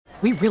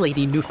We really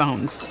need new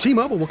phones.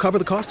 T-Mobile will cover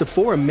the cost of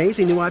 4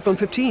 amazing new iPhone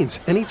 15s,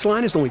 and each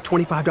line is only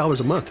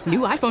 $25 a month. New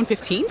iPhone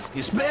 15s?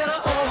 It's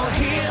better over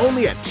here.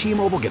 Only at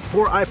T-Mobile, get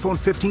 4 iPhone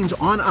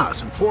 15s on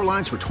us and 4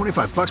 lines for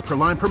 $25 per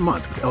line per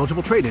month with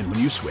eligible trade-in when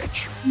you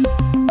switch.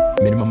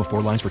 Minimum of 4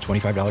 lines for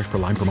 $25 per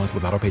line per month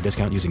with autopay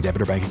discount using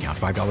debit or bank account.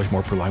 $5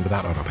 more per line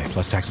without autopay,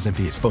 plus taxes and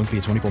fees. Phone fee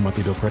at 24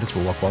 monthly bill credits for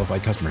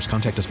well-qualified customers.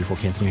 Contact us before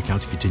canceling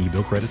account to continue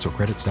bill credits or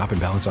credit stop and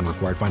balance on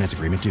required finance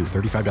agreement due.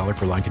 $35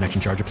 per line connection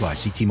charge applies.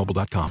 See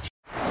T-Mobile.com.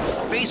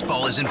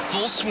 Baseball is in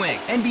full swing.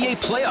 NBA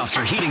playoffs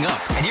are heating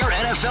up, and your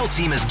NFL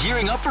team is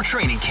gearing up for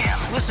training camp.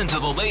 Listen to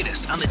the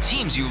latest on the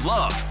teams you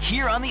love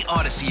here on the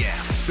Odyssey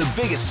app.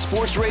 The biggest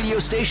sports radio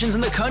stations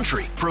in the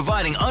country,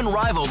 providing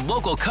unrivaled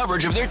local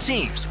coverage of their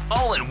teams,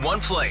 all in one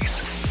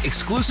place.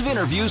 Exclusive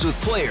interviews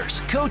with players,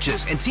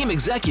 coaches, and team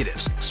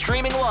executives,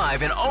 streaming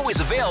live and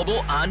always available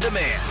on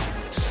demand.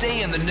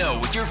 Stay in the know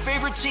with your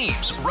favorite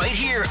teams right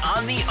here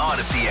on the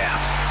Odyssey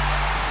app.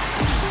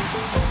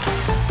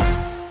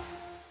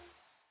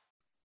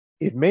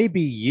 It may be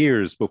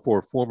years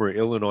before former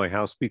Illinois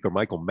House Speaker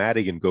Michael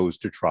Madigan goes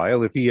to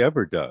trial, if he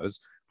ever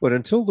does. But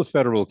until the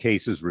federal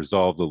case is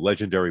resolved, the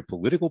legendary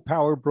political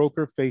power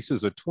broker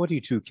faces a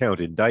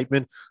 22-count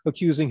indictment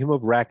accusing him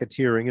of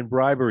racketeering and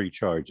bribery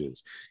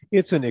charges.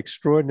 It's an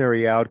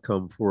extraordinary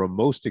outcome for a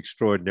most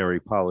extraordinary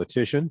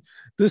politician.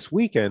 This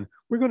weekend,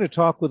 we're going to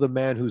talk with a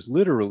man who's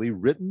literally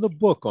written the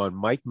book on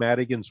Mike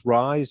Madigan's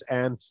rise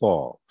and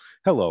fall.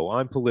 Hello,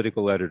 I'm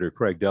political editor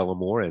Craig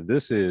Dellamore, and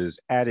this is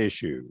At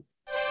Issue.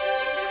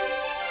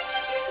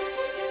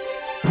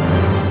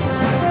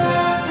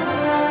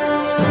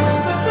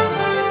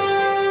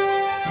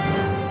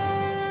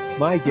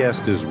 My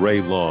guest is Ray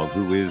Long,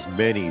 who is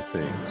many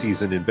things.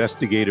 He's an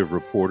investigative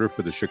reporter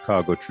for the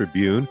Chicago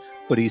Tribune,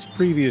 but he's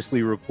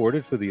previously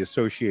reported for the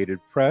Associated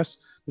Press,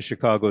 the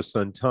Chicago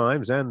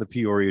Sun-Times, and the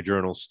Peoria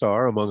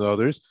Journal-Star, among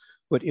others.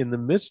 But in the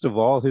midst of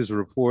all his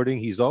reporting,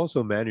 he's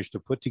also managed to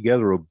put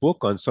together a book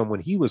on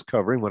someone he was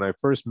covering when I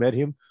first met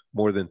him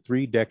more than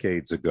 3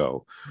 decades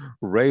ago.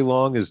 Ray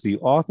Long is the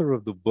author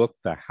of the book,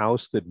 The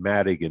House That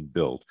Madigan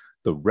Built,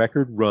 The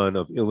Record Run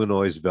of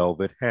Illinois'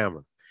 Velvet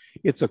Hammer.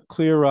 It's a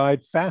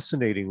clear-eyed,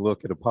 fascinating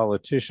look at a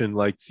politician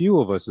like few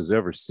of us has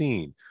ever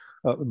seen.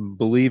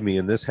 Believe me,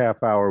 in this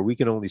half hour, we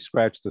can only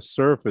scratch the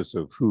surface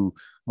of who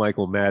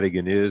Michael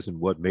Madigan is and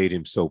what made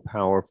him so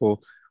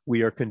powerful.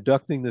 We are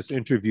conducting this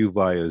interview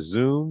via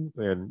Zoom,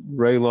 and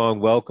Ray Long,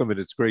 welcome, and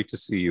it's great to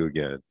see you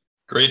again.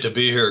 Great to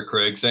be here,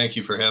 Craig. Thank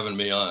you for having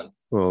me on.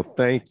 Well,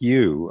 thank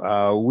you.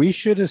 We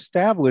should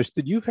establish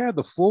that you've had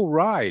the full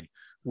ride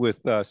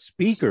with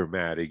Speaker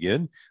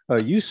Madigan.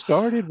 You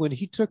started when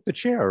he took the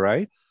chair,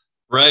 right?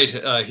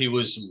 Right. He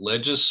was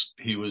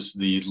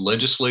the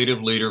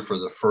legislative leader for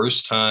the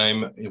first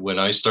time when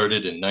I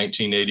started in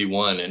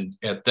 1981. And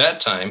at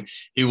that time,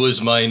 he was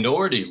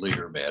Minority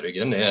Leader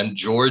Madigan, and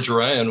George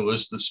Ryan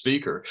was the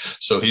speaker.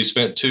 So he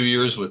spent 2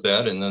 years with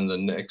that. And then the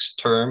next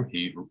term,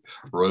 he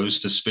rose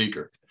to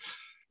speaker.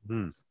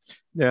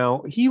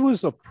 Now, he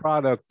was a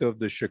product of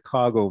the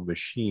Chicago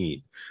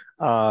machine.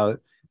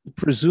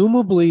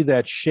 Presumably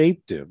that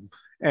shaped him.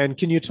 And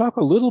can you talk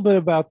a little bit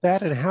about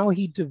that and how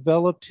he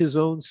developed his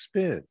own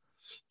spin?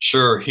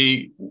 Sure.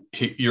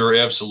 You're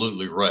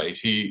absolutely right.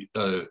 He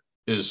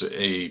is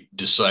a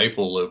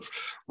disciple of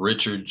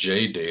Richard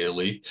J.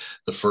 Daley,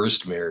 the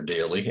first Mayor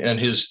Daley, and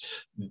his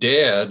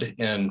dad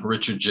and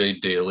Richard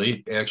J.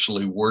 Daley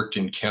actually worked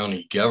in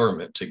county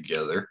government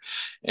together,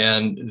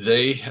 and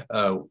they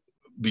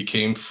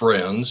became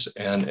friends.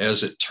 And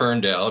as it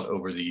turned out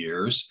over the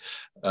years,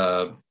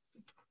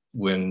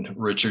 when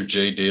Richard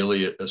J.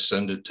 Daley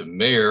ascended to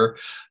mayor,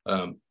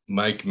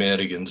 Mike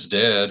Madigan's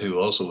dad, who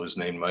also was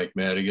named Mike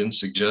Madigan,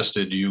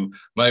 suggested you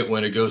might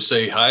want to go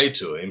say hi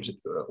to him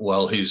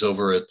while he's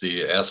over at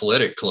the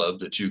athletic club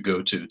that you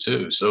go to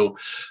too. So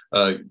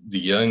the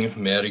young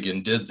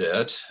Madigan did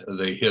that.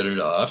 They hit it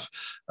off.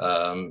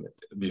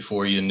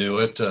 Before you knew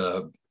it,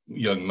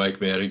 young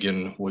Mike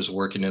Madigan was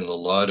working in the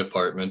law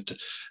department,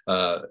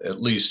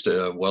 at least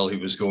while he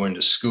was going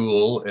to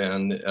school,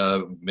 and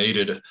made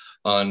it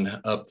on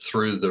up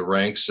through the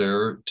ranks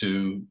there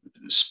to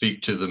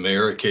speak to the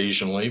mayor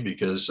occasionally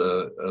because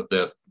of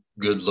that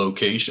good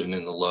location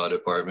in the law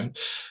department.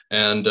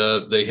 And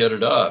they hit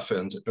it off.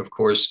 And of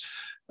course,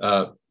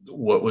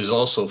 what was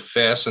also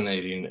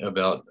fascinating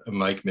about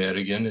Mike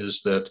Madigan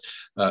is that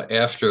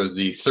after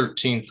the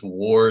 13th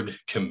Ward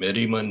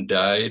committeeman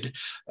died,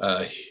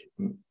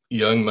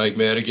 young Mike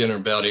Madigan,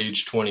 about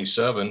age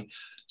 27,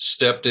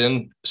 stepped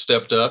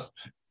up,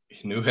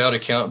 knew how to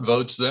count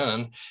votes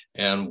then,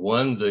 and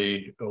won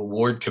the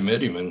ward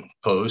committeeman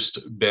post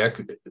back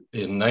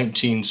in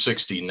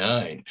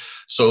 1969.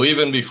 So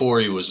even before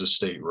he was a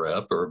state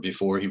rep or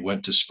before he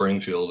went to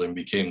Springfield and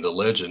became the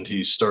legend,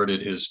 he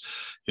started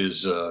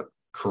his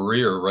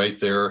career right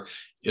there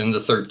in the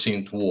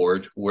 13th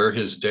Ward, where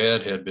his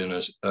dad had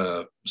been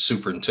a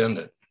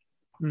superintendent.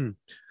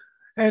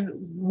 And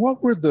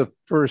what were the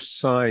first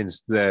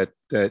signs that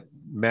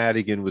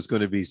Madigan was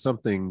going to be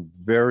something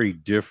very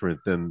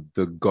different than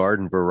the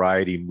garden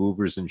variety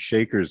movers and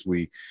shakers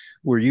we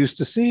were used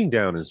to seeing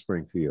down in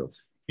Springfield?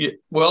 Yeah,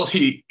 well,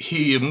 he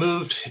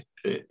moved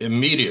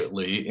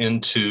immediately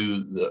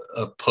into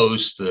a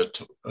post that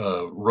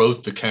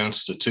wrote the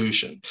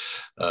Constitution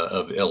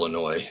of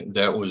Illinois.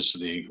 That was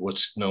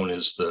what's known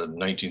as the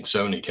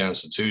 1970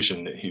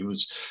 Constitution. He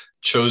was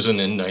chosen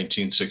in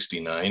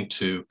 1969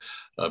 to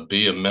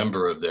be a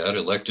member of that,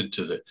 elected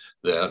to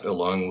that,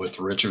 along with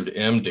Richard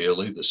M.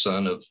 Daley, the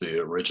son of the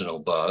original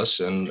boss,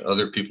 and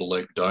other people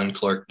like Don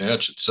Clark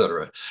Netsch, et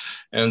cetera.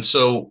 And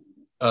so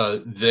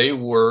they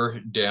were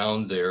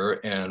down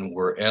there and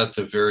were at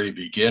the very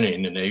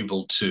beginning and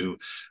able to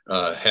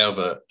have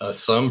a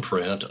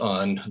thumbprint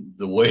on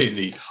the way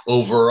the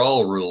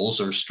overall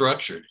rules are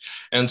structured.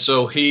 And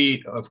so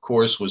he, of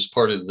course, was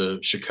part of the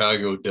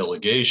Chicago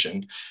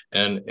delegation.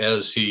 And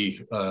as he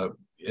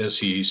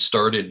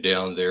started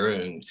down there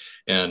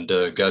and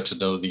got to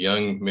know the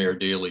young Mayor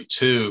Daley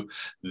too,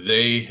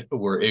 they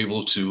were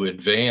able to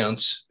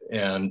advance,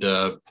 and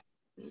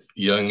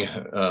young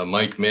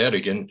Mike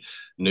Madigan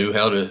knew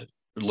how to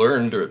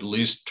learn, or at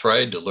least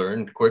tried to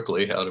learn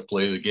quickly how to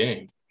play the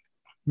game.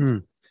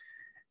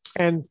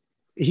 And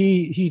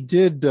he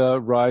did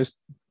rise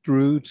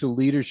through to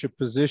leadership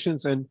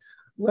positions. And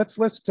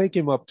let's take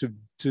him up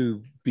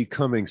to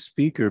becoming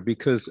speaker,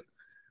 because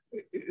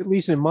at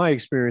least in my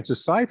experience,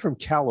 aside from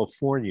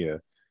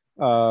California,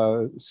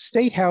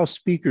 state house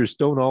speakers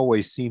don't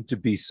always seem to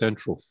be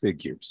central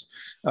figures.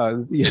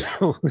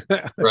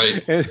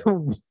 Right.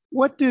 And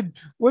what did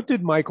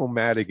Michael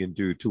Madigan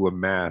do to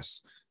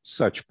amass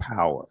such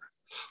power?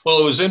 Well,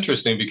 it was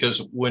interesting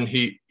because when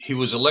he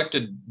was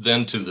elected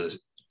then to the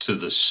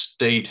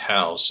state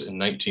house in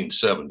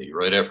 1970,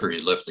 right after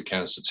he left the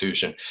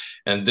Constitution,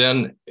 and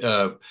then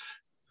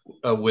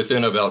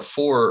within about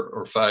 4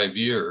 or 5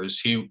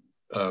 years, he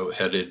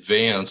had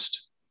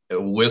advanced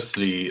with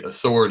the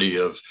authority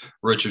of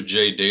Richard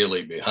J.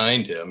 Daley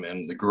behind him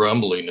and the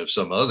grumbling of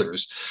some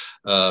others.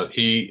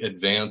 He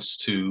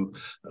advanced to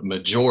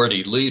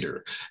majority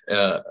leader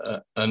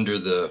under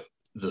the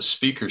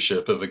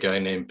speakership of a guy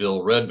named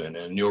Bill Redmond.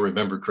 And you'll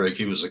remember, Craig,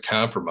 he was a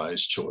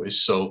compromise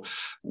choice. So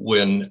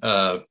when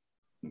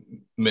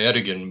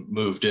Madigan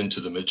moved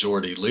into the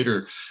majority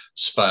leader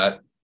spot,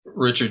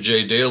 Richard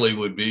J. Daley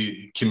would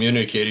be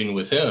communicating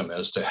with him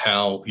as to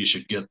how he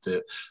should get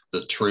the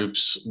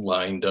troops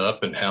lined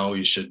up and how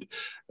he should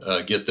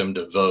get them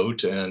to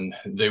vote, and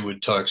they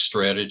would talk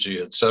strategy,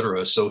 et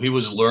cetera. So he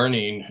was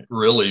learning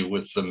really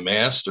with the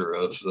master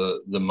of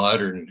the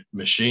modern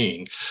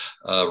machine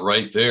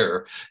right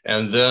there.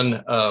 And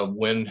then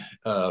when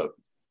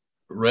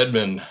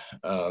Redmond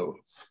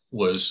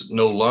was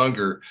no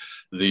longer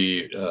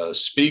the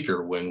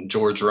speaker, when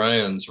George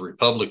Ryan's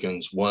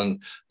Republicans won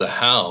the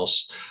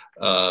House,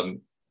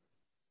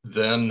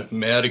 then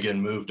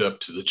Madigan moved up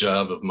to the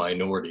job of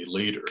minority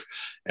leader.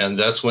 And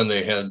that's when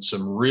they had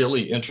some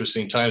really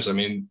interesting times. I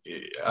mean,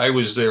 I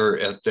was there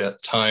at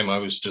that time. I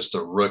was just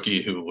a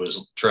rookie who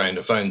was trying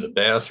to find the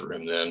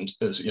bathroom then,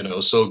 as you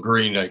know, so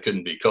green I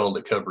couldn't be called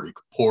a cub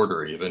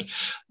reporter even.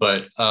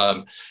 But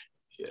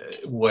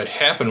what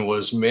happened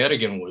was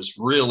Madigan was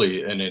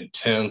really an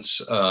intense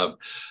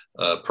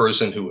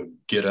person who would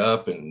get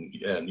up and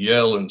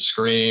yell and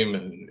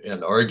scream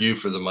and argue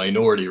for the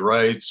minority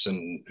rights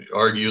and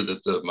argue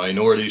that the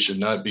minority should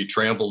not be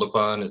trampled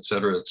upon, et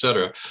cetera,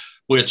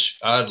 which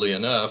oddly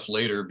enough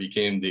later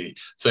became the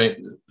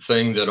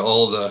thing that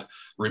all the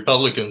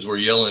Republicans were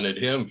yelling at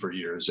him for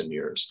years and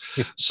years.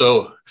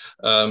 So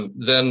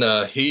then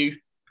he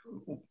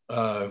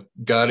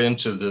got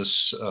into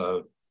this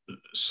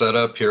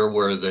setup here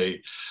where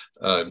they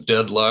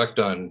deadlocked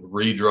on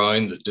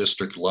redrawing the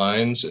district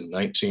lines in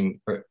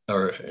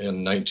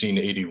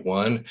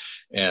 1981,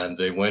 and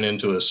they went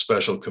into a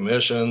special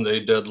commission.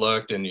 They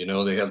deadlocked, and you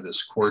know they have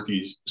this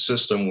quirky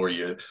system where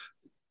you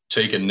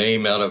take a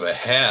name out of a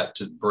hat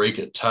to break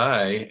a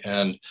tie,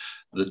 and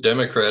the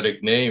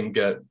Democratic name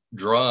got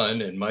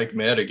drawn, and Mike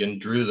Madigan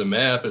drew the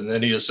map, and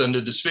then he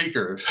ascended to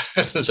speaker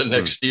the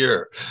next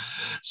year.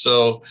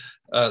 So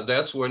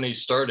that's when he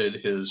started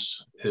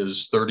his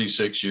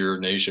 36-year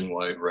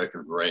nationwide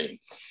record reign.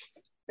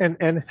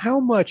 And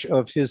how much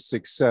of his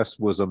success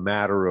was a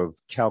matter of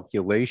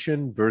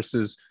calculation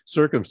versus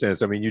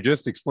circumstance? I mean, you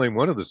just explained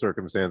one of the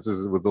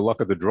circumstances with the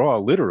luck of the draw,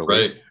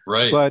 literally.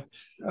 Right. But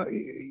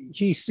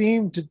he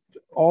seemed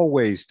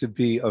always to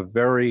be a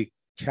very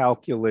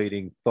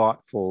calculating,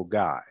 thoughtful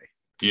guy.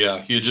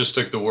 Yeah, you just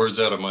took the words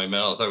out of my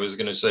mouth. I was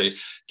going to say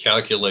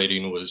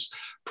calculating was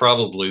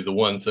probably the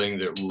one thing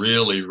that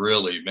really,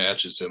 really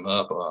matches him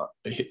up.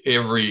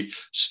 Every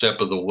step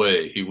of the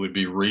way, he would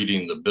be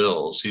reading the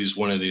bills. He's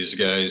one of these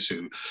guys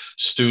who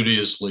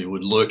studiously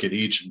would look at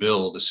each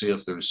bill to see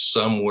if there's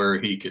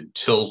somewhere he could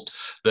tilt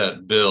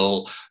that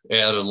bill,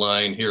 add a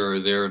line here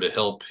or there to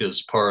help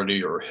his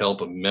party or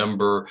help a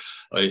member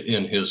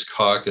in his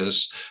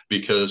caucus,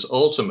 because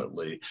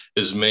ultimately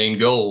his main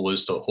goal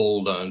was to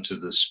hold on to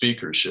the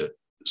speakership.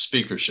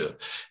 speakership.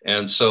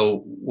 And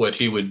so what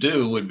he would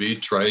do would be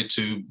try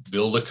to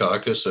build a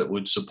caucus that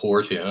would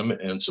support him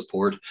and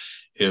support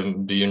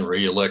him being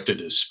reelected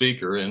as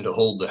speaker and to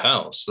hold the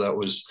House. That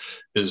was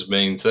his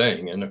main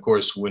thing. And of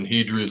course, when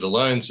he drew the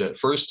lines that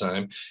first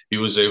time, he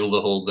was able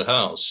to hold the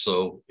House.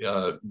 So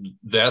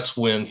that's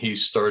when he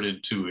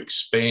started to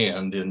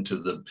expand into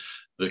the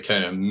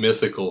kind of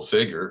mythical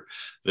figure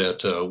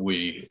that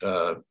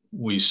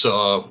we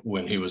saw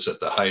when he was at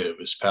the height of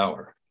his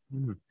power.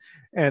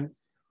 And,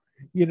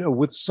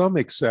 with some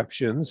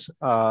exceptions,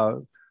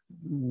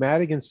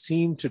 Madigan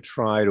seemed to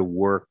try to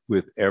work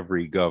with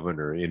every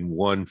governor in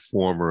one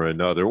form or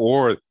another,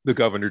 or the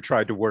governor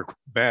tried to work with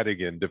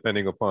Madigan,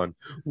 depending upon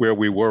where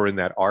we were in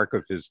that arc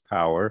of his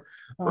power.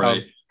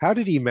 Right. How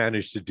did he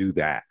manage to do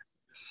that?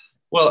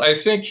 Well, I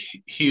think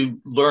he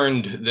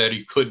learned that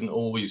he couldn't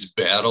always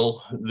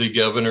battle the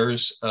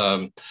governors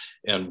and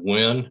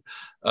win.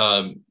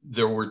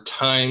 There were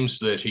times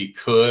that he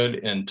could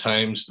and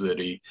times that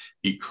he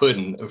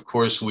couldn't. Of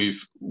course,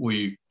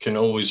 we can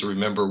always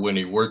remember when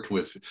he worked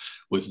with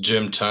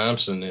Jim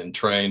Thompson and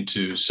trying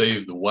to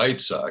save the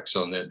White Sox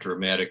on that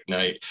dramatic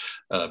night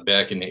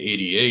back in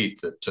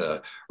 '88.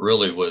 That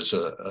really was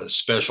a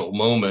special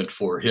moment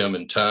for him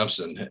and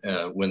Thompson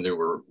when they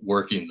were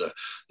working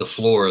the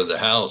floor of the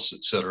House,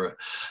 et cetera,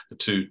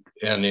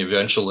 and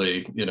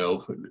eventually,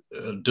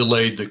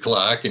 delayed the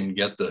clock and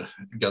got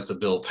the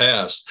bill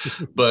passed.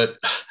 But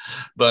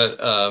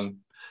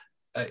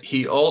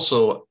he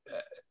also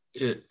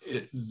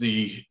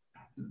the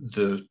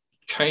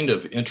kind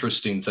of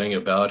interesting thing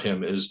about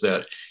him is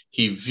that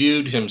he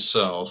viewed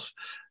himself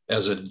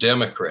as a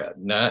Democrat,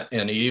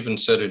 and he even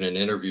said in an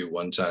interview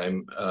one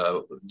time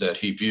that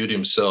he viewed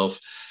himself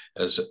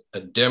as a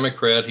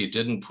Democrat. He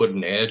didn't put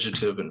an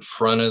adjective in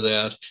front of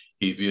that.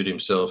 He viewed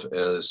himself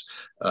as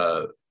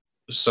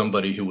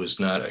somebody who was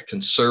not a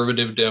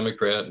conservative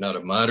Democrat, not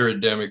a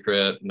moderate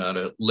Democrat, not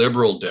a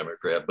liberal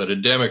Democrat, but a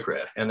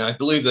Democrat. And I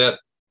believe that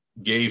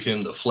gave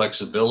him the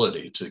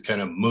flexibility to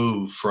kind of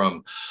move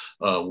from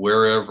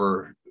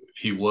wherever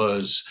he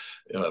was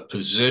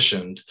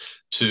positioned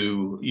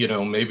to,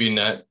 maybe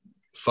not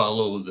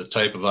follow the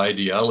type of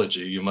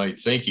ideology you might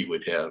think he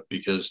would have.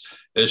 Because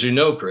as you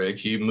know, Craig,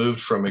 he moved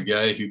from a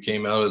guy who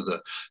came out of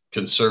the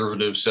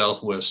conservative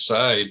Southwest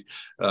side.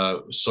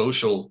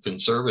 Social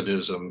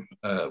conservatism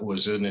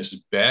was in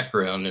his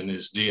background, in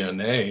his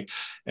DNA.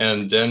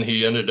 And then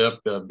he ended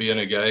up being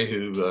a guy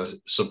who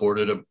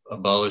supported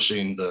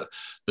abolishing the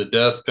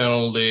death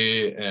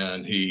penalty,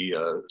 and he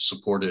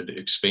supported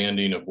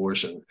expanding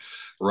abortion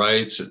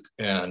rights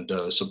and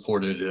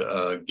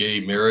supported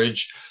gay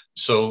marriage.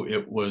 So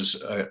it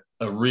was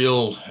a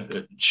real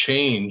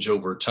change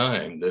over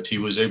time that he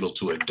was able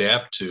to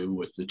adapt to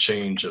with the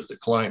change of the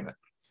climate.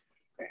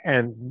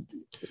 And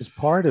as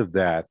part of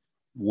that,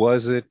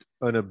 was it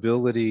an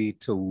ability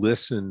to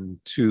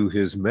listen to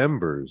his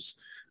members?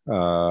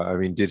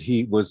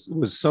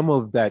 Was some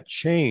of that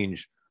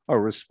change a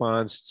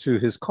response to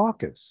his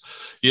caucus?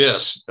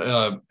 Yes,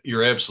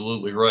 you're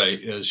absolutely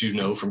right, as you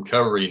know from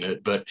covering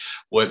it. But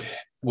what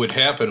would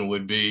happen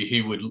would be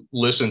he would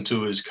listen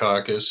to his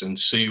caucus and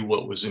see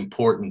what was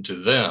important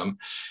to them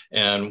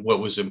and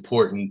what was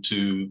important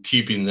to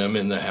keeping them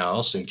in the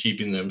House and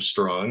keeping them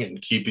strong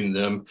and keeping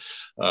them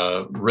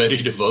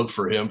ready to vote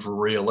for him for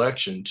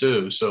re-election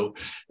too. So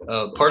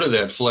part of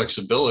that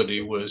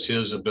flexibility was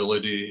his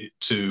ability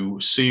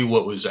to see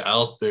what was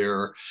out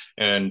there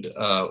and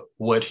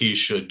what he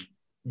should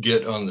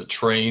get on the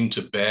train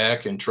to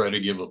back and try to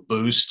give a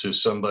boost to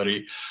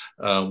somebody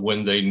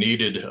when they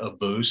needed a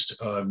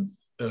boost.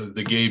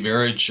 The gay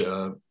marriage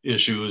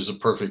issue is a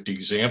perfect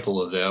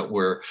example of that,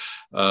 where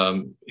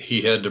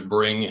he had to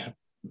bring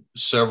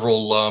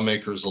several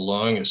lawmakers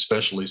along,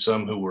 especially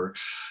some who were,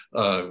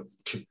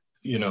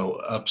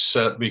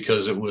 upset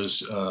because it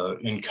was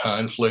in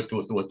conflict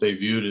with what they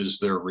viewed as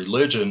their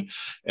religion.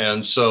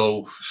 And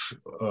so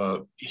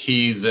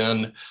he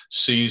then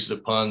seized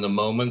upon the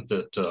moment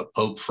that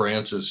Pope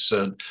Francis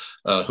said,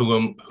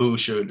 who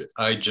should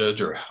I judge,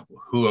 or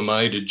who am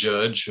I to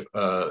judge?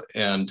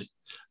 And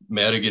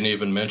Madigan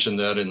even mentioned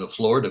that in the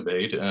floor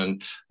debate,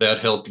 and that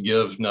helped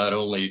give not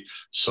only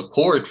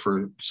support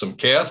for some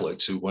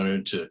Catholics who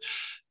wanted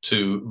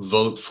to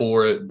vote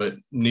for it but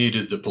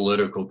needed the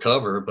political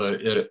cover, but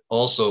it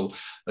also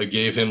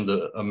gave him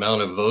the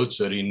amount of votes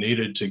that he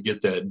needed to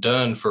get that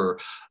done for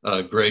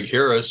Greg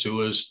Harris, who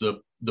was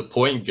the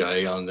point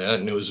guy on that,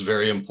 and it was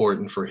very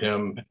important for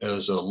him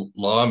as a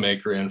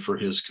lawmaker and for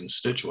his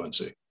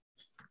constituency.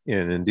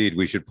 And indeed,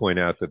 we should point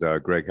out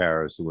that Greg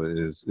Harris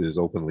is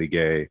openly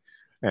gay.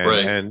 And,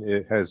 right. And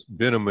it has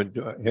been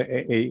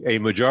a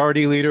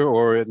majority leader,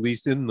 or at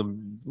least in the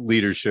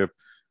leadership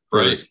for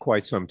right.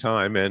 quite some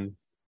time, and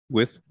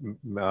with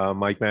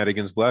Mike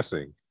Madigan's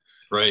blessing.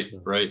 Right,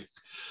 right.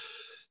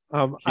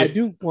 I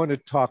do want to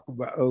talk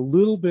a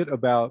little bit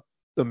about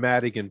the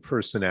Madigan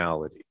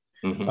personality.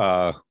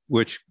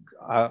 which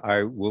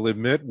I will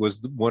admit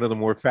was one of the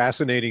more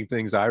fascinating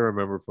things I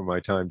remember from my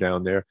time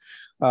down there.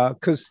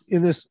 Because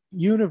in this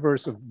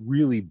universe of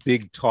really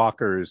big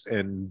talkers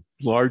and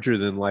larger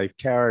than life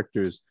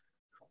characters,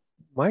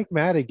 Mike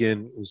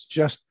Madigan was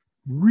just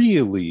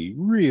really,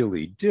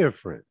 really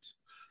different.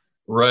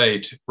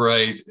 Right.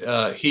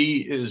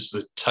 He is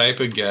the type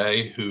of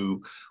guy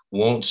who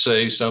won't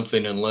say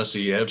something unless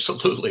he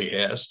absolutely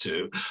has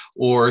to,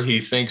 or he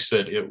thinks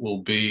that it will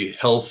be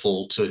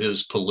helpful to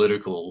his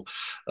political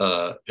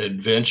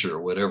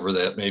adventure, whatever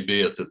that may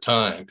be at the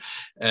time.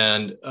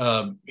 And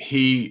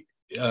he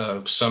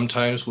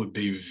sometimes would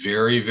be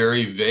very,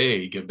 very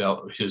vague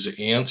about his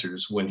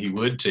answers when he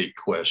would take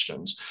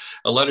questions.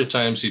 A lot of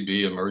times he'd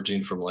be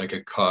emerging from like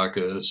a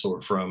caucus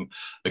or from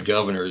a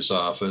governor's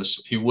office.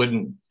 He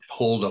wouldn't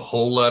hold a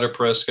whole lot of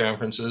press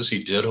conferences.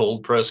 He did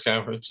hold press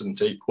conferences and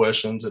take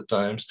questions at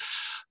times,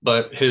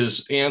 but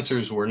his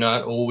answers were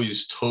not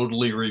always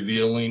totally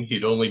revealing.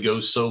 He'd only go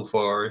so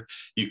far.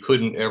 You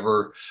couldn't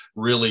ever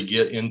really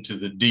get into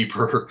the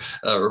deeper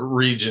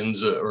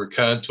regions or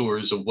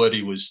contours of what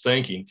he was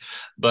thinking.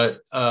 But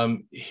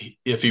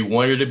if he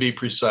wanted to be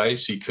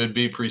precise, he could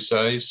be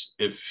precise.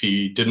 If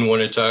he didn't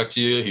want to talk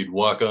to you, he'd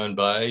walk on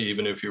by,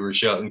 even if you were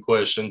shouting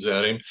questions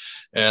at him.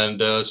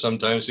 And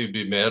sometimes he'd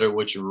be mad at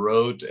what you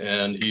wrote,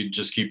 and he'd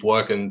just keep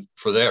walking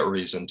for that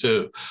reason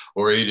too,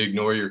 or he'd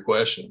ignore your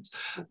questions.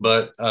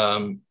 But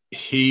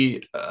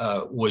he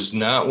was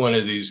not one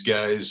of these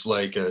guys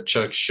like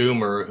Chuck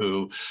Schumer,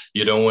 who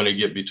you don't want to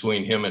get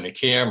between him and a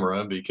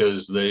camera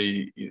because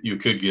you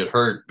could get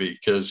hurt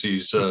because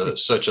he's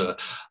such a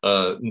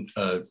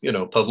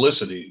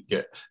publicity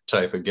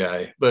type of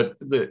guy. But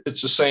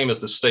it's the same at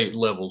the state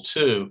level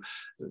too.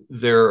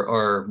 There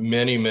are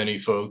many, many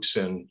folks,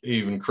 and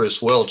even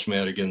Chris Welch,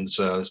 Madigan's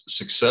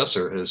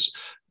successor, has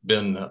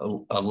been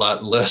a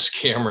lot less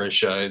camera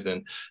shy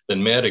than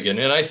Madigan.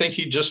 And I think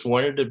he just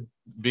wanted to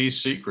be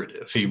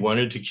secretive. He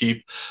wanted to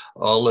keep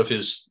all of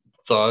his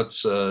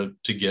thoughts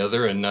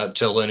together and not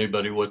tell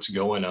anybody what's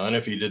going on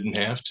if he didn't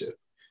have to.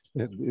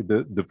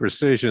 The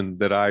precision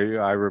that I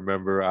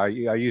remember,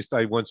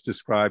 I once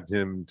described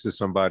him to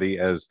somebody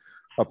as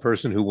a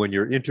person who, when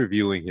you're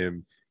interviewing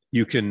him,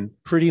 you can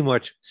pretty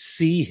much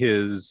see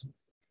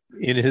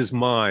in his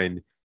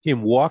mind,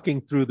 him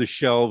walking through the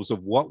shelves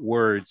of what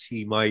words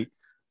he might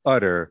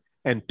utter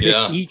and pick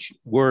each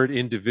word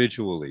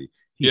individually.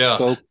 He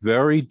spoke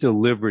very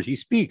deliberate. He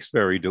speaks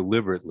very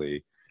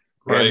deliberately.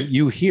 Right. And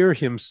you hear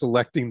him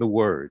selecting the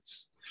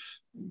words.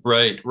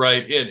 Right.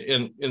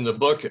 In the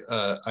book,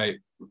 I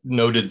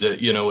noted that,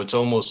 it's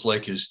almost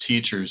like his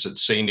teachers at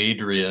St.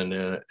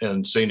 Adrian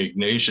and St.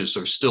 Ignatius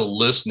are still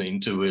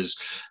listening to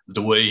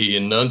the way he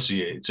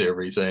enunciates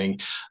everything.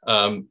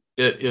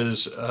 It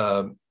is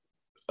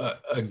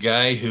a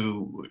guy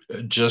who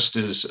just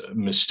is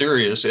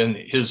mysterious, and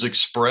his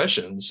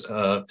expressions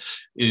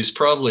is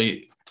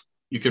probably,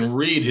 you can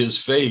read his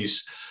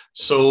face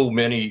so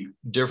many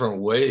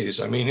different ways.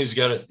 I mean,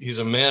 he's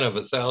a man of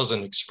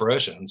 1,000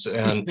 expressions,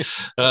 and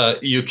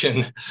you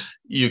can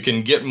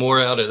get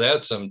more out of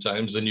that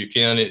sometimes than you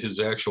can at his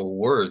actual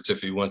words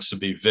if he wants to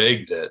be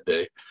vague that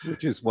day.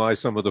 Which is why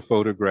some of the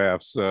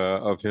photographs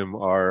of him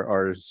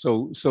are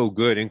so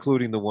good,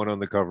 including the one on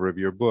the cover of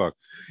your book.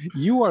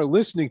 You are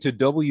listening to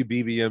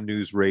WBBM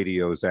News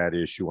Radio's At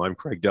Issue. I'm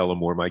Craig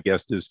Dellamore. My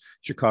guest is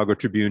Chicago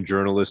Tribune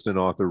journalist and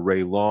author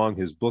Ray Long.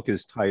 His book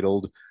is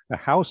titled "The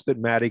House That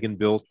Madigan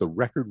Built: The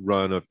Record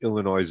Run of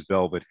Illinois'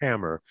 Velvet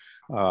Hammer."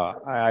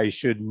 I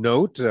should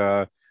note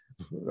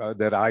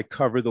that I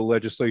covered the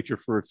legislature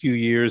for a few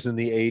years in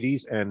the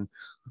 80s. And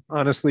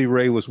honestly,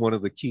 Ray was one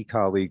of the key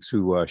colleagues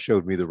who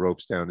showed me the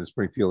ropes down in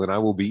Springfield, and I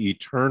will be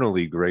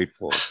eternally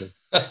grateful.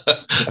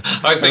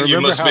 I think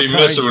you must be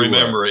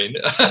misremembering.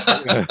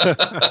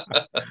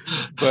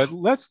 But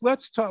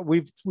let's talk.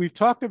 We've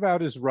talked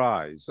about his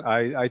rise.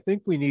 I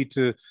think we need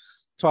to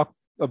talk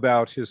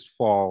about his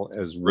fall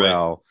as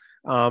well.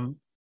 Right.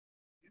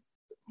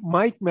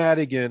 Mike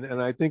Madigan,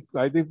 and I think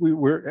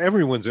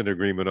everyone's in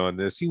agreement on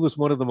this. He was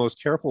one of the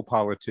most careful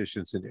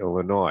politicians in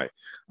Illinois.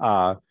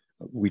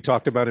 We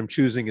talked about him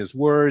choosing his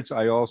words.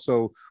 I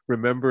also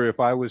remember if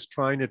I was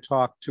trying to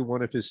talk to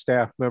one of his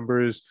staff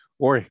members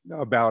or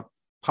about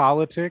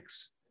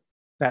politics,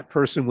 that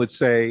person would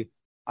say,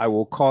 "I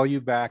will call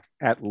you back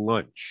at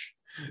lunch,"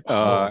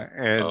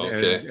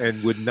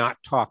 and would not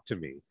talk to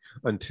me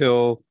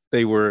until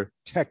they were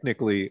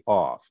technically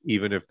off,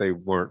 even if they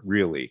weren't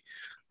really.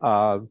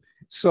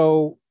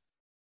 So,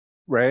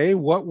 Ray,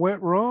 what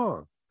went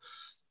wrong?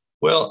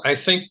 Well, I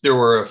think there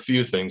were a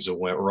few things that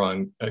went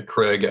wrong,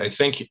 Craig. I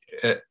think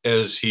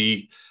as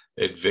he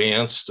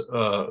advanced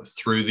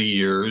through the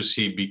years,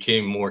 he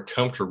became more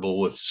comfortable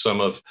with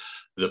some of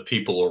the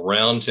people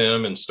around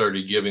him and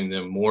started giving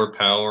them more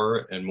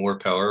power and more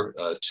power.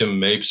 Tim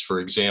Mapes,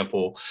 for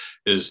example,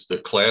 is the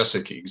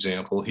classic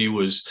example. He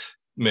was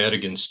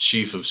Madigan's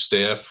chief of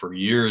staff for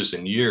years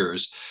and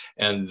years.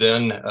 And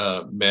then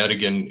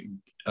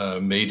Madigan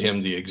made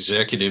him the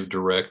executive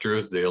director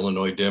of the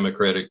Illinois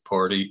Democratic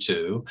Party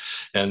too.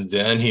 And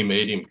then he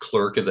made him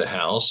clerk of the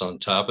House. On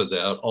top of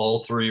that, all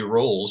three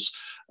roles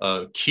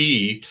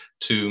key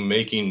to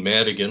making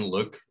Madigan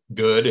look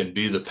good and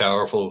be the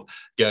powerful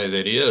guy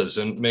that he is.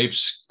 And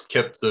Mapes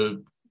kept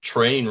the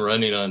train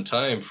running on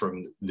time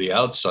from the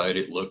outside,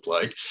 it looked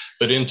like.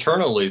 But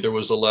internally, there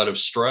was a lot of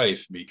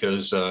strife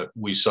because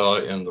we saw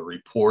in the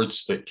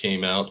reports that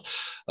came out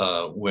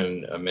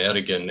when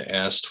Madigan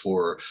asked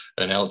for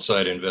an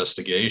outside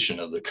investigation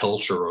of the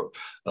culture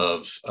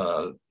of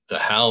the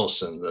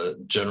House and the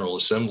General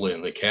Assembly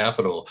and the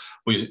Capitol,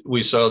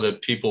 we saw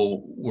that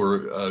people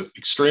were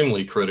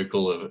extremely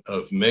critical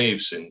of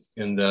Mapes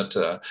in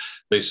that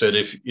they said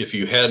if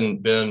you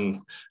hadn't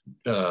been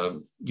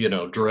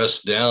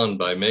dressed down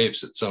by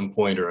Mapes at some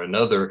point or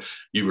another,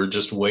 you were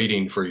just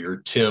waiting for your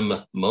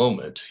Tim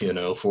moment,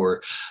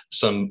 for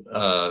some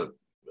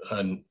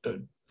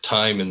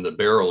time in the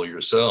barrel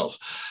yourself.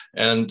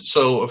 And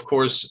so, of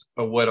course,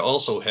 what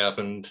also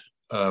happened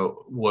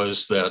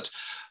was that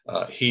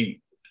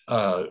he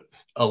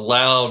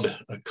allowed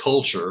a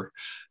culture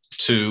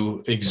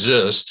to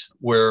exist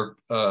where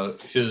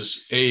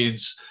his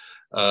aides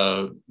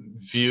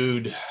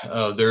viewed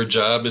their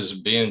job as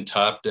being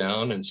top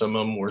down, and some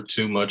of them were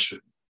too much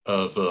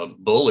of a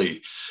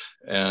bully.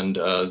 And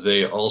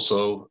they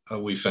also,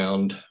 we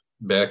found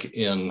back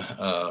in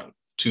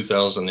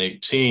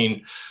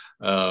 2018,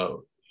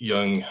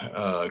 young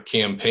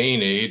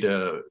campaign aide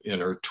in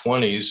her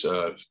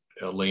 20s,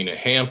 Elena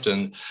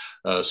Hampton,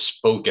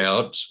 spoke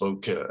out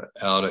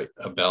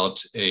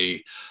about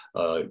a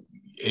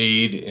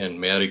aide in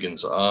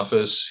Madigan's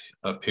office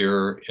up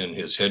here in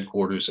his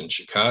headquarters in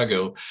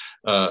Chicago,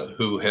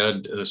 who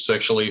had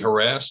sexually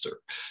harassed her.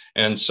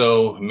 And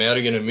so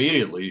Madigan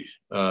immediately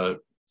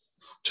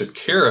took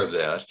care of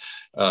that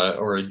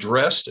or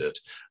addressed it.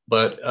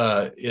 But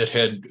it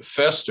had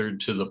festered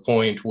to the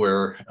point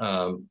where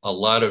a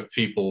lot of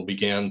people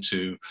began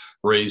to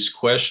raise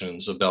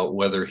questions about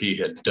whether he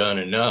had done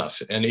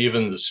enough. And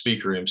even the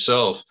speaker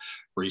himself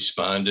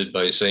responded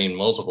by saying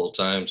multiple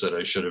times that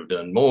I should have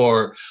done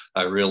more.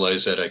 I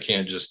realize that I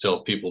can't just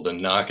tell people to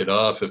knock it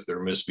off if they're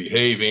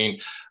misbehaving.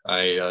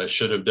 I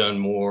should have done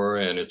more,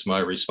 and it's my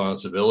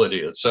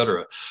responsibility, et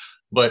cetera.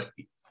 But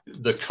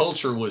the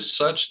culture was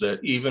such that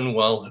even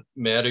while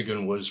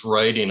Madigan was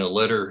writing a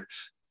letter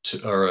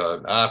or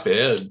an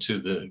op-ed to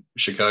the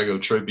Chicago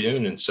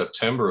Tribune in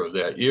September of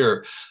that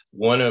year,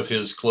 one of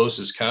his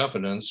closest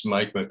confidants,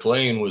 Mike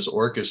McLean, was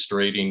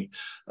orchestrating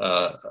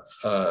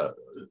a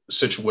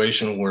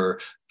situation where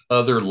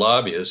other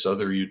lobbyists,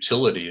 other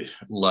utility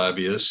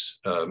lobbyists,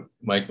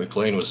 Mike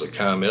McLean was a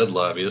ComEd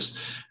lobbyist,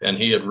 and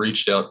he had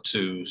reached out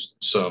to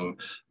some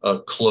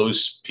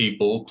close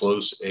people,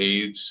 close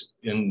aides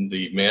in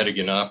the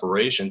Madigan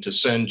operation to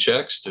send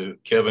checks to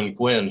Kevin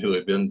Quinn, who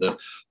had been the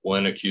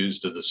one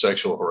accused of the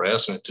sexual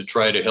harassment, to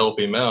try to help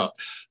him out.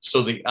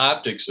 So the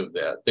optics of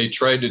that, they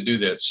tried to do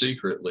that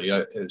secretly.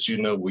 As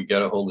you know, we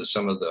got a hold of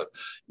some of the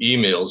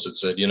emails that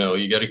said,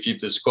 you got to keep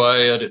this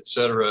quiet, et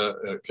cetera,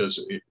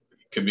 because it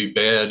could be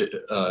bad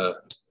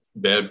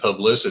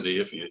publicity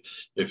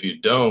if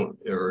you don't,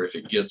 or if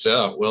it gets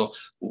out. Well,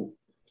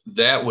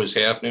 that was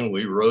happening.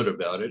 We wrote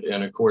about it.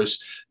 And of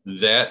course,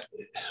 that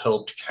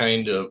helped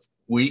kind of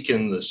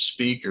weaken the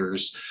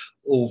speaker's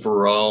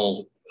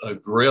overall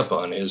grip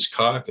on his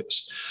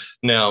caucus.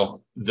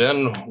 Now,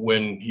 then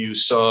when you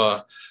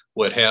saw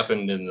what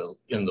happened in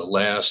the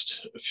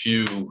last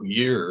few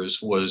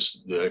years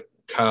was the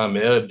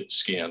ComEd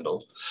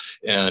scandal.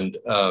 And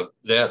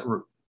that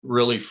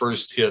really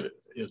first hit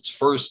its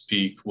first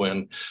peak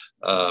when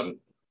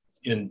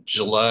in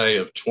July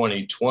of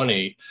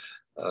 2020,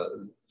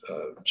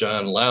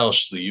 John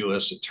Lausch, the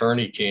U.S.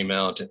 attorney, came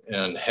out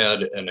and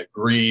had an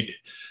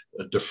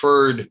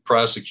deferred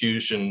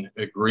prosecution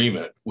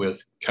agreement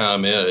with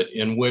ComEd,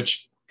 in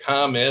which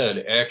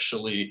ComEd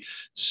actually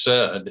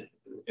said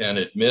and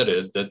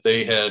admitted that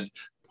they had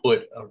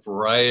put a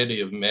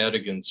variety of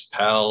Madigan's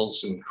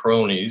pals and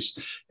cronies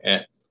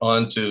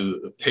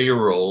onto the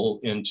payroll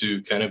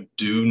into kind of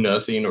do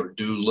nothing or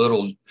do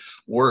little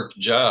work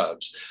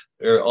jobs.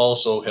 They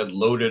also had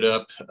loaded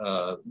up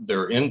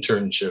their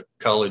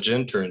college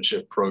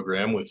internship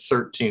program with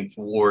 13th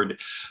Ward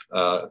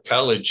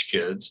college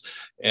kids.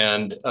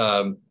 And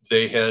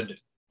they had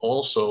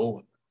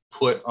also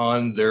put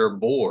on their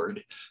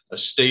board a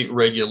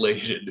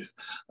state-regulated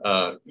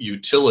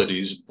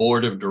utilities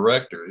board of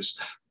directors,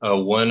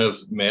 one of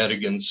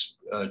Madigan's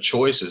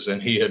choices,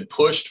 and he had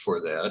pushed for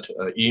that.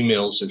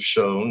 Emails have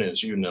shown,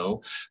 as you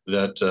know,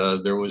 that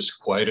there was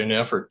quite an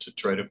effort to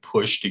try to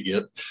push to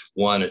get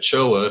Juan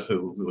Ochoa,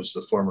 who was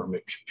the former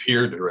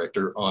McPeer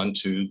director,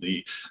 onto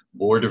the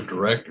board of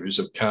directors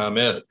of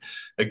ComEd.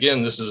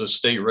 Again, this is a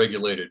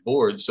state-regulated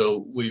board,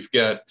 so we've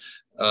got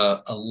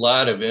a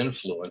lot of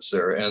influence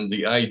there. And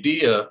the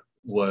idea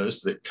was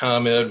that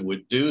ComEd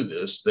would do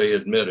this, they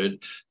admitted,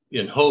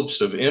 in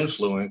hopes of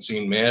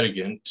influencing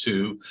Madigan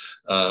to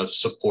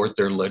support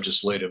their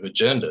legislative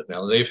agenda.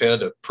 Now, they've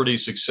had a pretty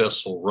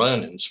successful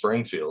run in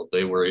Springfield.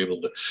 They were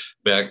able to,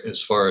 back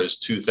as far as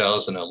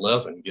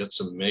 2011, get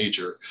some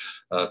major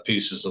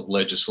pieces of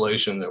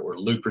legislation that were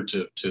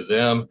lucrative to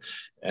them.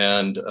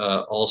 And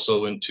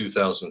also in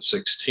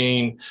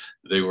 2016,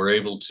 they were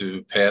able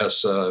to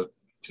pass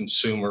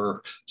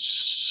consumer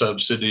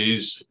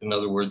subsidies. In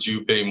other words,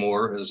 you pay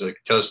more as a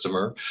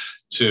customer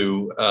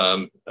to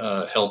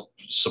help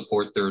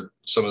support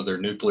some of their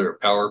nuclear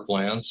power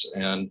plants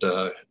and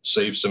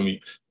save some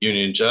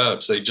union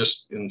jobs. They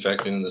just, in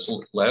fact, in this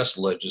last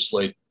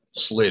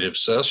legislative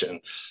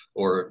session,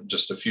 or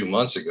just a few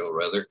months ago,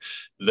 rather,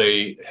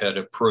 they had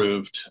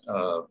approved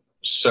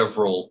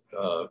several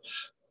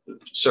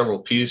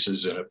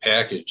pieces in a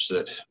package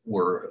that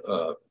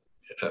were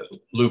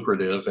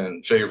lucrative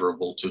and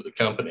favorable to the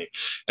company.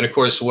 And of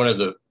course, one of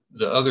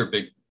the other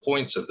big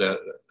points of that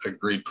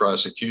agreed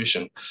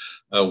prosecution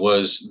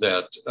was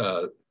that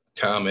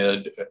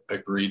ComEd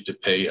agreed to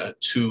pay a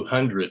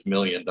 $200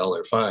 million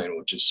fine,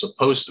 which is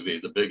supposed to be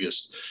the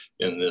biggest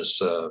in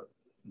this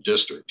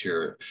district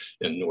here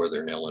in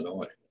Northern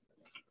Illinois.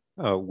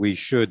 We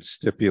should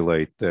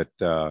stipulate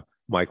that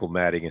Michael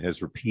Madigan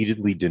has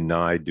repeatedly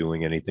denied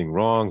doing anything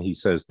wrong. He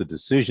says the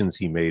decisions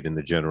he made in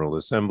the General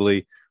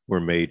Assembly were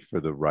made for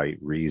the right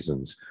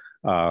reasons.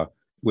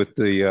 With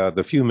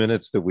the few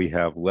minutes that we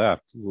have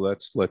left,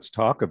 let's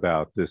talk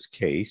about this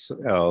case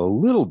a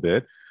little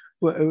bit.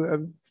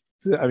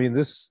 I mean,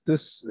 this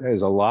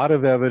has a lot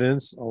of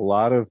evidence, a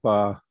lot of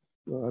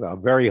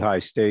very high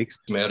stakes.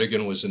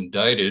 Madigan was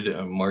indicted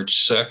on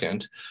March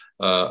 2nd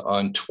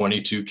on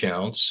 22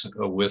 counts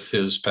with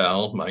his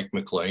pal, Mike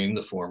McLean,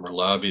 the former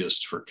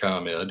lobbyist for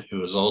ComEd, who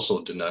was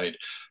also denied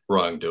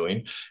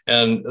wrongdoing.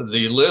 And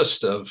the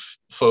list of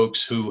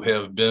folks who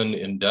have been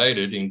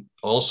indicted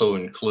also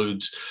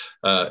includes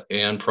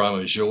Anne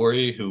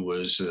Pramaggiore, who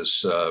was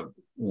this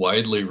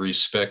widely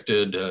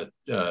respected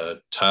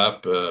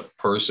top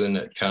person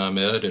at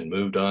ComEd and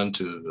moved on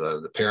to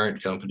the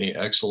parent company,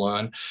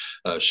 Exelon.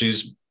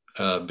 She's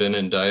been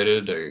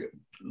indicted.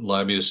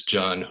 Lobbyist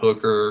John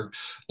Hooker,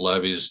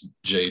 lobbyist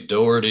Jay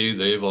Doherty,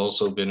 they've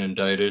also been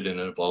indicted and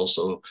have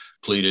also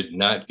pleaded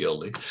not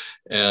guilty.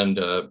 And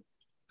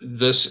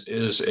this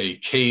is a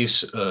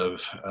case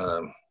of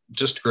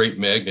just great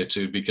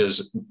magnitude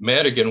because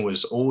Madigan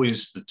was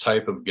always the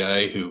type of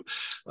guy who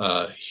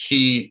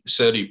he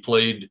said he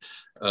played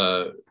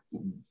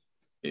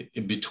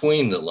in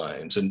between the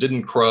lines and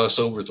didn't cross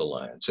over the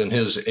lines. And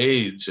his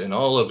aides and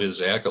all of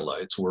his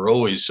acolytes were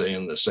always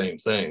saying the same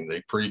thing. They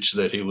preached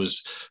that he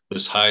was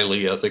this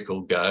highly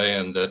ethical guy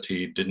and that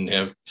he didn't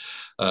have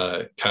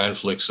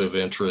conflicts of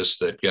interest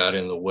that got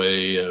in the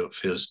way of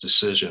his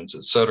decisions,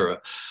 et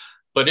cetera.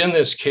 But in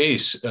this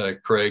case,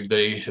 Craig,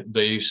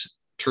 they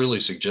truly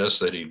suggest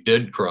that he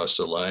did cross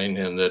the line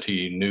and that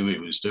he knew he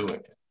was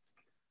doing it.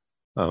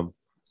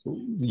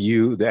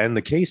 And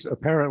the case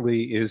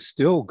apparently is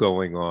still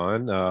going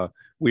on.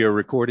 We are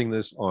recording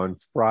this on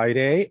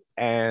Friday,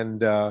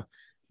 and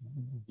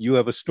you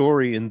have a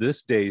story in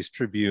this day's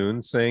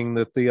Tribune saying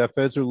that the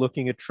feds are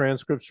looking at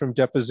transcripts from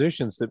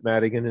depositions that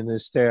Madigan and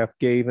his staff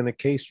gave in a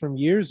case from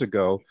years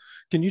ago.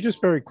 Can you just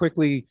very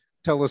quickly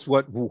tell us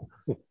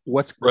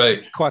what's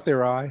right. Caught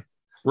their eye?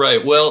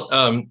 Right. Well,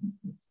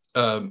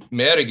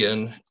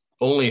 Madigan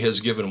only has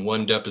given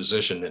one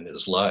deposition in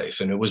his life,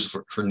 and it was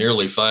for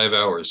nearly 5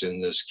 hours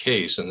in this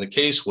case. And the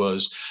case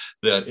was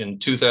that in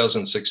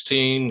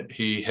 2016,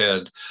 he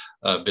had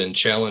been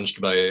challenged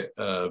by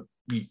a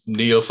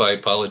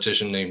neophyte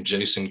politician named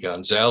Jason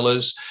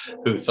Gonzalez,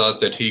 who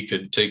thought that he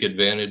could take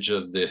advantage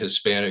of the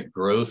Hispanic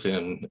growth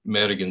in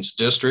Madigan's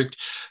district.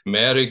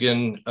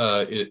 Madigan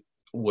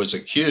was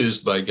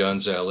accused by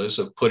Gonzalez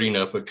of putting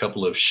up a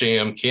couple of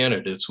sham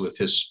candidates with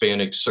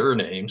Hispanic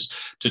surnames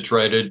to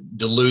try to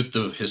dilute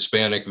the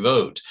Hispanic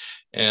vote.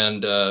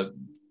 And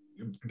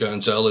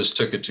Gonzalez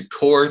took it to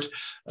court.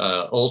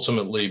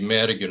 Ultimately,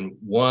 Madigan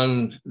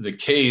won the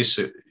case.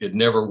 It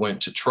never went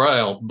to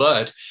trial,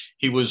 but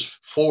he was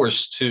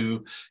forced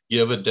to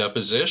give a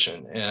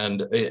deposition.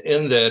 And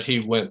in that, he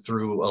went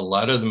through a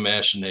lot of the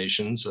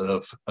machinations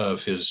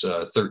of his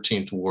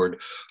 13th Ward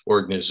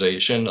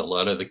organization, a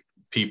lot of the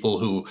people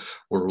who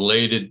were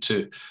related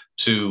to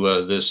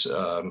this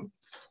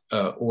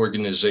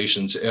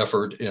organization's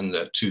effort in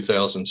that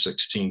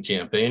 2016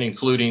 campaign,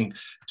 including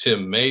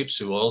Tim Mapes,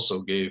 who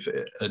also gave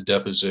a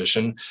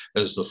deposition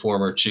as the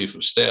former chief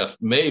of staff.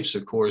 Mapes,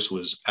 of course,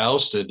 was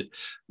ousted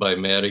by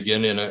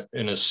Madigan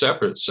in a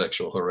separate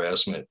sexual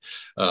harassment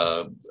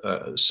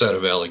set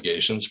of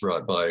allegations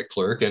brought by a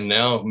clerk. And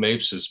now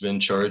Mapes has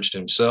been charged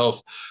himself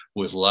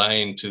with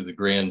lying to the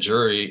grand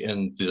jury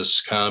in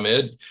this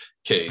ComEd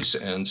case.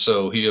 And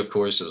so he, of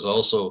course, has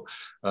also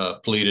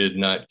pleaded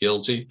not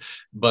guilty.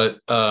 But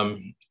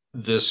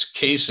this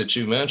case that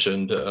you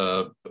mentioned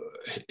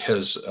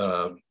has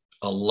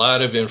a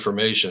lot of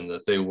information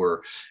that they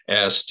were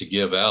asked to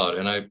give out.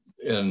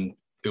 And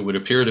it would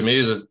appear to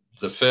me that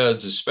the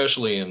feds,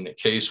 especially in the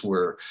case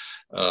where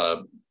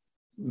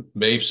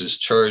Mapes is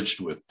charged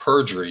with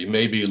perjury,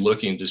 maybe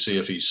looking to see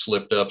if he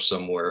slipped up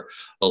somewhere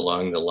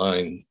along the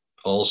line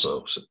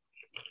also.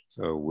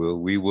 So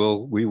we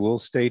will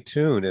stay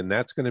tuned, and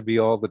that's going to be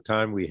all the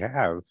time we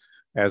have.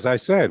 As I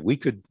said, we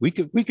could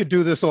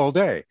do this all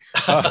day,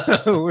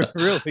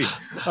 really.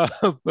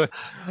 But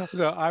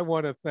so I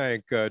want to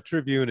thank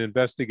Tribune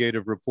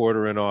investigative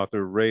reporter and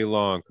author Ray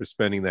Long for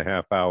spending the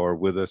half hour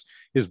with us.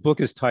 His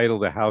book is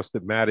titled "The House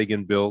That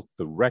Madigan Built: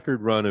 The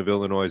Record Run of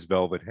Illinois'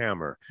 Velvet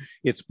Hammer."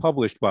 It's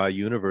published by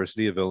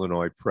University of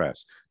Illinois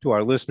Press. To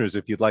our listeners,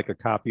 if you'd like a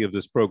copy of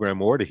this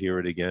program or to hear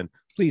it again,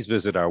 please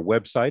visit our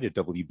website at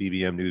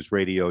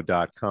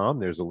WBBMNewsRadio.com.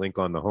 There's a link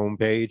on the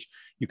homepage.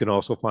 You can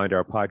also find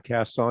our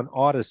podcasts on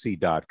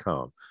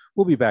Odyssey.com.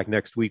 We'll be back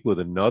next week with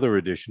another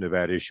edition of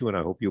At Issue, and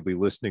I hope you'll be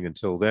listening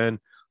until then.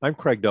 I'm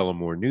Craig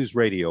Dellamore, News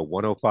Radio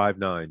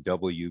 105.9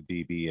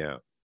 WBBM.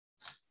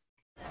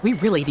 We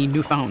really need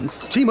new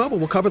phones. T-Mobile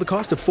will cover the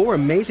cost of 4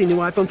 amazing new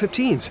iPhone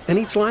 15s, and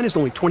each line is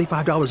only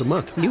 $25 a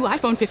month. New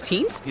iPhone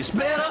 15s? It's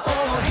better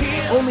over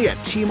here. Only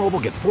at T-Mobile,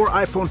 get 4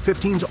 iPhone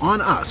 15s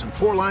on us and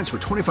 4 lines for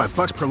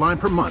 $25 per line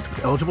per month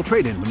with eligible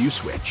trade-in when you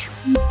switch.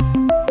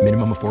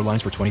 Minimum of 4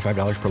 lines for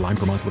 $25 per line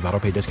per month with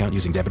autopay discount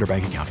using debit or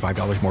bank account.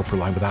 $5 more per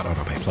line without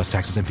autopay, plus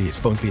taxes and fees.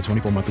 Phone fee at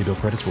 24 monthly bill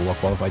credits for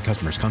well-qualified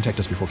customers. Contact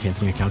us before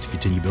canceling account to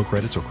continue bill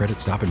credits or credit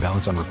stop and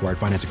balance on required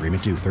finance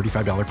agreement due.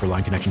 $35 per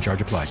line connection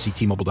charge applies. See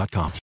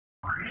T-Mobile.com.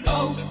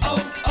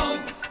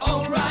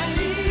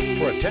 O'Reilly.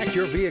 Protect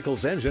your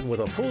vehicle's engine with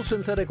a full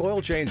synthetic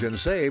oil change and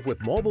save with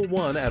Mobil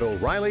 1 at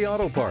O'Reilly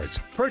Auto Parts.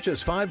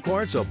 Purchase 5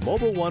 quarts of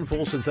Mobil 1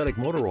 full synthetic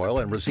motor oil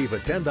and receive a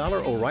 $10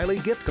 O'Reilly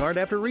gift card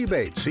after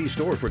rebate. See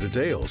store for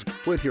details.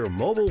 With your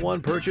Mobil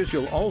 1 purchase,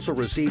 you'll also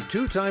receive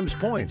 2 times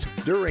points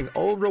during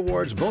O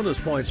Rewards Bonus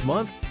Points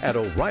Month at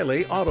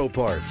O'Reilly Auto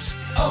Parts.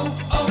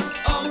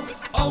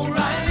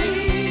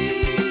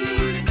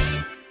 O'Reilly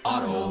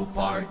Auto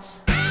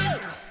Parts.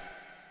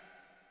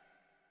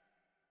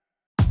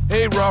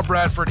 Hey, Rob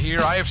Bradford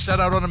here. I have set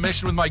out on a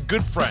mission with my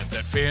good friends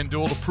at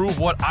FanDuel to prove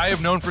what I have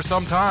known for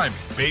some time.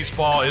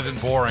 Baseball isn't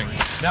boring.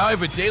 Now I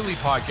have a daily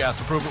podcast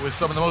to prove it with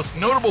some of the most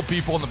notable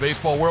people in the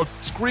baseball world,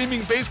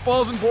 screaming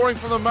baseball isn't boring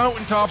from the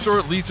mountaintops, or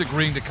at least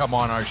agreeing to come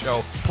on our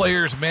show.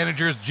 Players,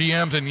 managers,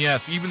 GMs, and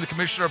yes, even the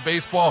commissioner of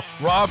baseball,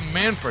 Rob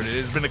Manfred.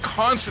 It has been a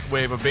constant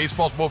wave of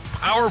baseball's most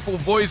powerful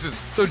voices.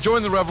 So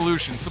join the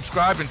revolution.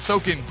 Subscribe and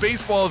soak in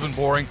Baseball Isn't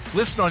Boring.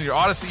 Listen on your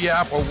Odyssey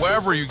app or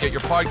wherever you get your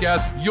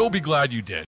podcasts. You'll be glad you did.